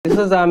This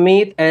is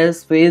Amit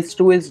as phase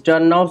 2 is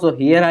done now. So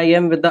here I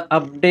am with the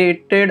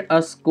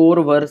updated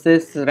score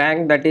versus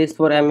rank, that is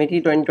for MET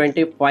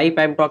 2025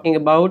 I'm talking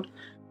about.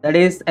 That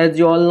is, as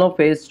you all know,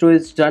 phase 2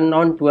 is done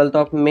on 12th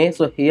of May.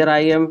 So here I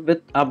am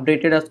with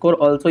updated score.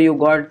 Also you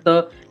got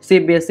the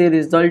CBSE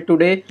result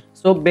today.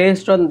 So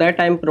based on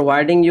that I'm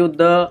providing you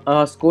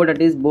the score,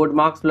 that is board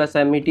marks plus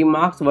MET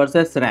marks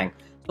versus rank.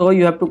 So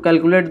you have to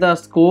calculate the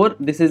score.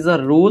 This is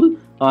a rule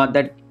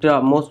that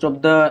most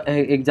of the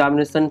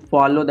examination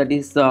follow, that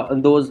is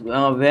those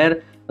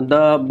where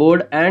the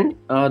board and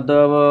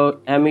the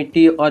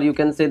MET, or you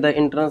can say the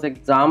entrance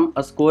exam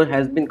score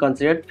has been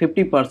considered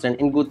 50%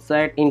 in good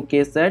side, in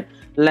case side,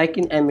 like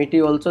in MET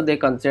also they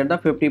consider the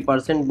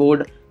 50%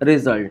 board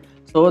result.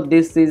 So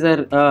this is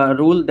a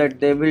rule that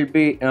they will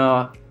be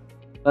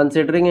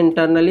considering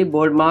internally.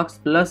 Board marks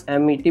plus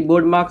MET.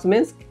 Board marks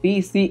means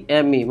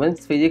PCME,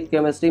 means physics,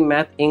 chemistry,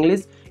 math,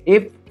 English.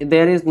 If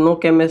there is no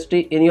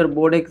chemistry in your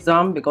board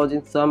exam, because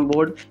in some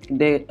board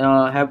they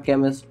have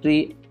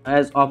chemistry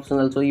as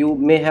optional, so you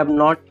may have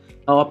not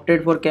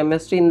opted for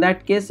chemistry, in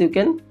that case you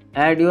can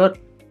add your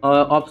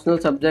optional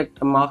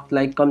subject marks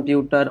like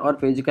computer or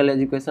physical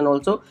education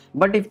also.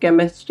 But if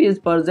chemistry is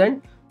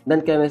present,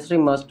 then chemistry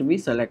must be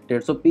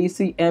selected. So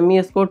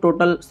PCME score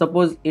total,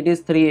 suppose it is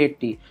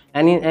 380,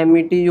 and in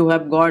MET you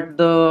have got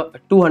the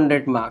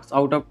 200 marks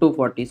out of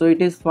 240, so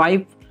it is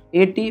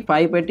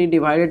 580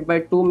 divided by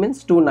 2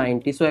 means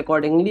 290. So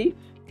accordingly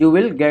you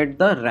will get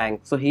the rank.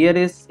 So here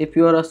is, if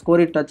your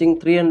score is touching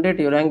 300,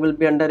 your rank will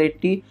be under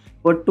 80.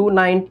 For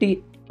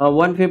 290,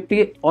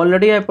 150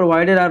 already I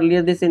provided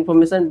earlier this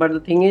information, but the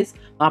thing is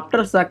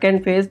after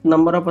second phase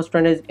number of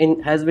students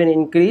has been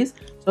increased,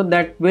 so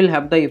that will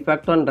have the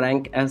effect on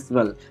rank as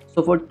well.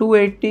 So for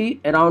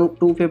 280 around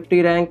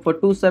 250 rank, for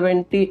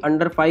 270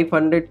 under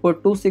 500, for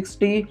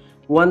 260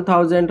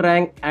 1000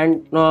 rank.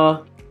 And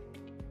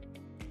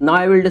now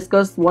I will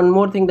discuss one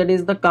more thing, that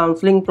is the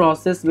counseling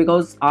process,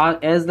 because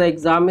as the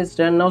exam is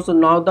done now, so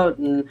now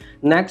the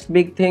next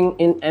big thing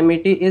in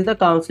MET is the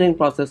counseling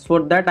process.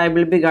 For that I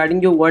will be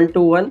guiding you one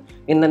to one.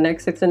 In the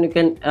next section you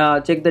can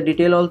check the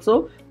detail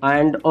also,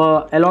 and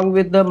along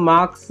with the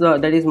marks,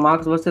 that is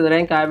marks versus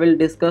rank, I will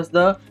discuss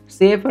the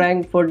safe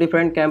rank for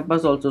different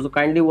campus also. So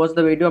kindly watch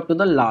the video up to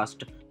the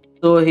last.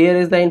 So here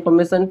is the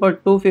information. For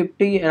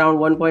 250 around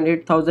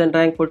 1.8 thousand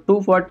rank, for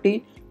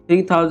 240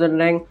 3000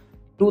 rank,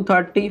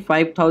 230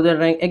 5000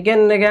 rank.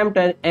 Again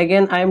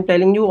I am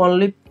telling you,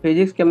 only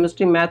physics,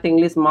 chemistry, math,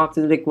 English marks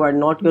is required,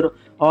 not your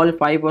all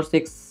 5 or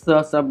 6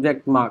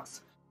 subject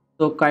marks.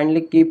 So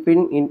kindly keep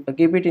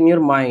it in your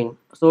mind.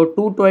 So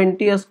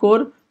 220 a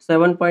score,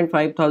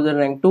 7.5 thousand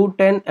rank,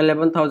 210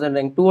 11,000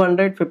 rank,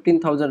 200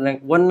 15,000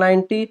 rank,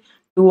 190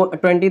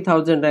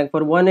 20,000 rank,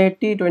 for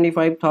 180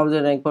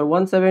 25,000 rank, for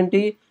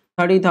 170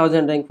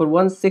 30,000 rank, for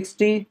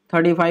 160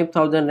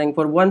 35,000 rank,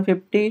 for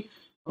 150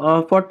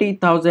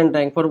 40,000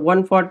 rank, for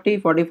 140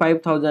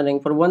 45,000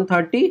 rank, for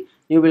 130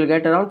 you will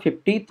get around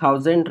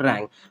 50,000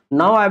 rank.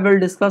 Now I will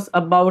discuss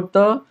about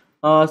the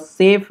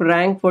safe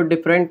rank for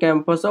different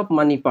campus of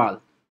Manipal.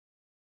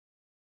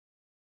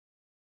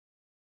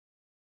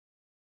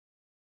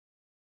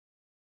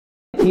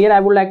 Here I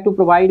would like to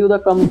provide you the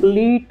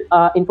complete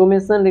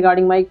information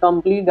regarding my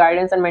complete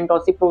guidance and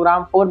mentorship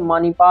program for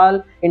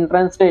Manipal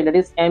entrance stage, that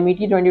is MET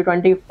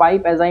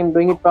 2025, as I am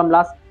doing it from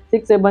last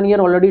 6-7 year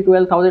already.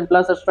 12,000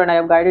 plus student I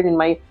have guided. In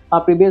my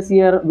previous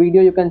year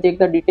video you can check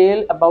the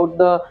detail about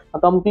the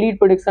complete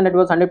prediction, that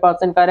was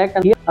 100% correct.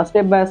 And here a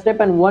step by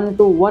step and one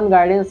to one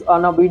guidance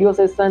on a video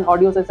session,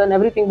 audio session,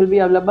 everything will be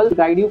available to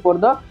guide you for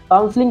the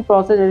counseling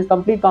process. That is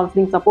complete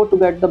counseling support to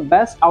get the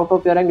best out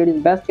of your rank, that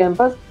is best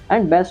campus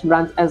and best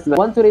branch as well.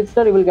 Once you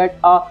register, you will get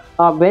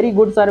a very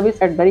good service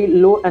at very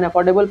low and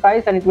affordable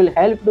price, and it will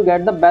help to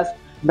get the best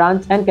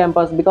branch and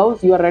campus,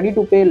 because you are ready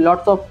to pay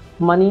lots of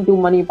money to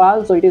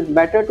Manipal. So it is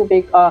better to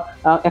take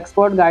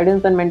expert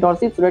guidance and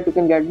mentorship so that you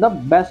can get the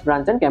best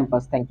branch and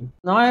campus. Thank you.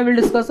 Now I will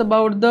discuss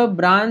about the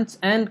branch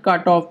and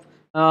cutoff.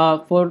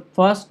 For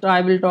first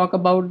I will talk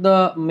about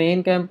the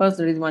main campus,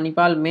 that is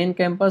Manipal main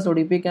campus,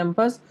 ODP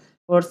campus.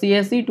 For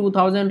CSE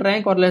 2000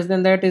 rank or less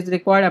than that is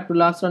required. Up to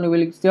last round you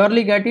will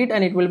surely get it,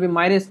 and it will be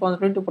my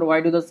responsibility to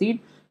provide you the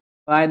seat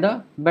by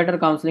the better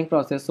counseling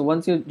process. So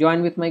once you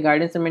join with my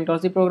guidance and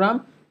mentorship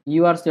program,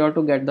 you are sure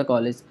to get the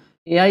college.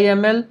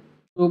 AIML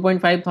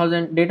 2.5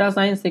 thousand, data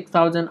science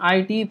 6,000,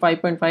 IT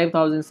 5.5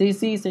 thousand,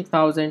 CC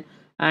 6,000,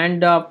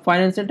 and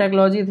financial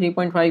technology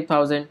 3.5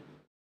 thousand,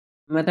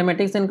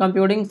 mathematics and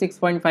computing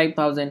 6.5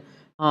 thousand,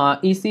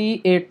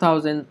 EC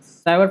 8,000,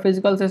 cyber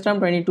physical system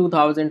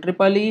 22,000,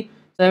 triple E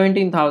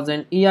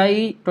 17,000,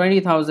 EIE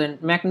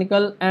 20,000,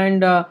 mechanical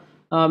and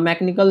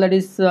mechanical, that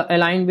is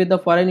aligned with the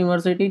foreign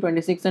university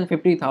 26 and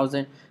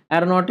 50,000,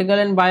 aeronautical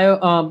and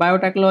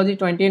biotechnology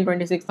 20 and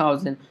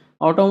 26,000,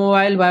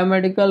 automobile,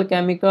 biomedical,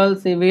 chemical,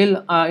 civil,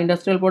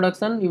 industrial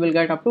production, you will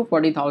get up to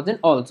 40,000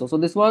 also. So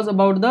this was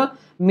about the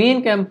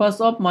main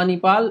campus of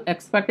Manipal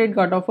expected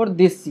cutoff for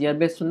this year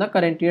based on the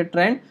current year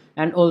trend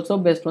and also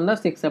based on the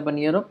 6-7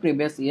 year of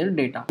previous year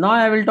data. Now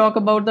I will talk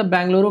about the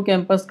Bangalore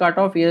campus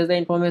cutoff. Here is the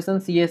information: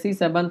 CSE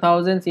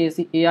 7,000,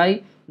 CSE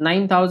AI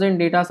 9,000,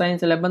 data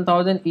science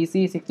 11,000,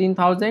 EC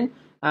 16,000,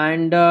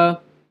 and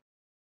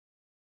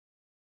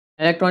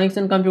electronics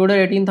and computer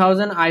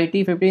 18,000,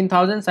 IT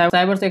 15,000,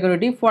 cyber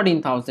security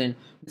 14,000.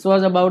 This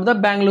was about the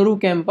Bangalore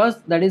campus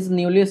that is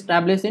newly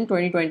established in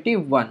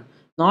 2021.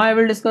 Now I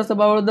will discuss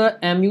about the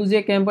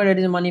MUJ campus, that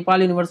is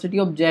Manipal University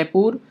of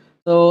Jaipur.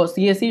 So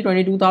CSE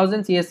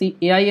 22,000, CSE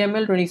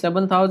AIML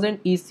 27,000,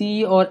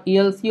 ECE or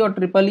ELC or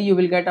triple E you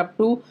will get up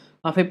to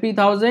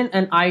 50,000,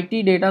 and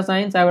IT, data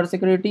science, cyber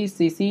security,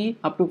 CC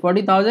up to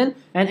 40,000,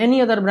 and any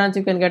other branch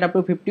you can get up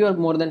to 50 or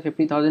more than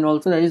 50,000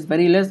 also. That is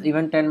very less.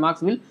 Even 10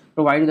 marks will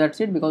provide you that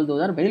seat because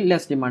those are very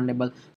less demandable.